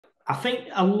I think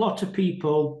a lot of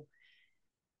people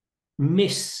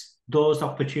miss those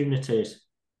opportunities.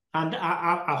 And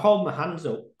I hold my hands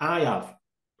up. I have.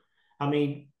 I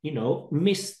mean,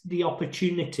 miss the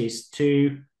opportunities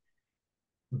to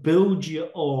build your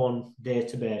own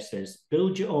databases,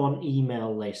 build your own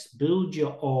email list, build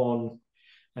your own.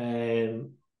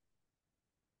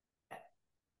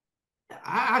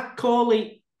 I call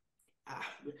it.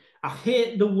 I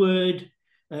hate the word.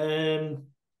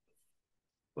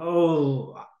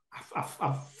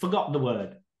 I've forgotten the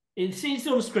word. It's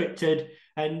unscripted,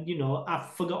 and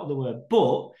I've forgotten the word.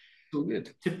 But All good.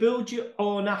 to build your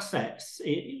own assets,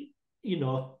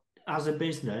 as a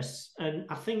business, and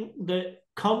I think that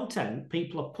content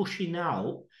people are pushing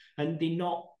out, and they're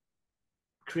not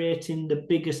creating the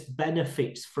biggest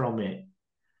benefits from it.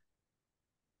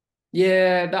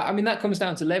 Yeah, that comes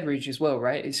down to leverage as well,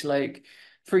 right? It's like,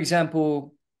 for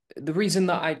example, the reason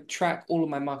that I track all of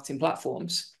my marketing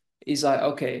platforms is like,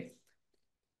 okay,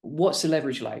 what's the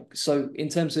leverage like? So in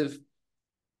terms of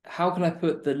how can I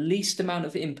put the least amount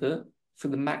of input for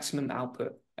the maximum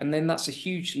output? And then that's a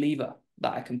huge lever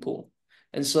that I can pull.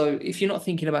 And so if you're not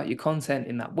thinking about your content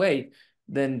in that way,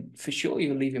 then for sure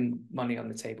you're leaving money on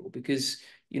the table, because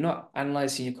you're not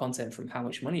analyzing your content from how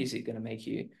much money is it going to make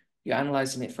you. You're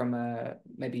analyzing it from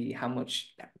maybe how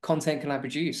much content can I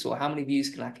produce or how many views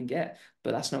can I get,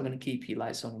 but that's not going to keep you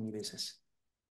lights on in your business.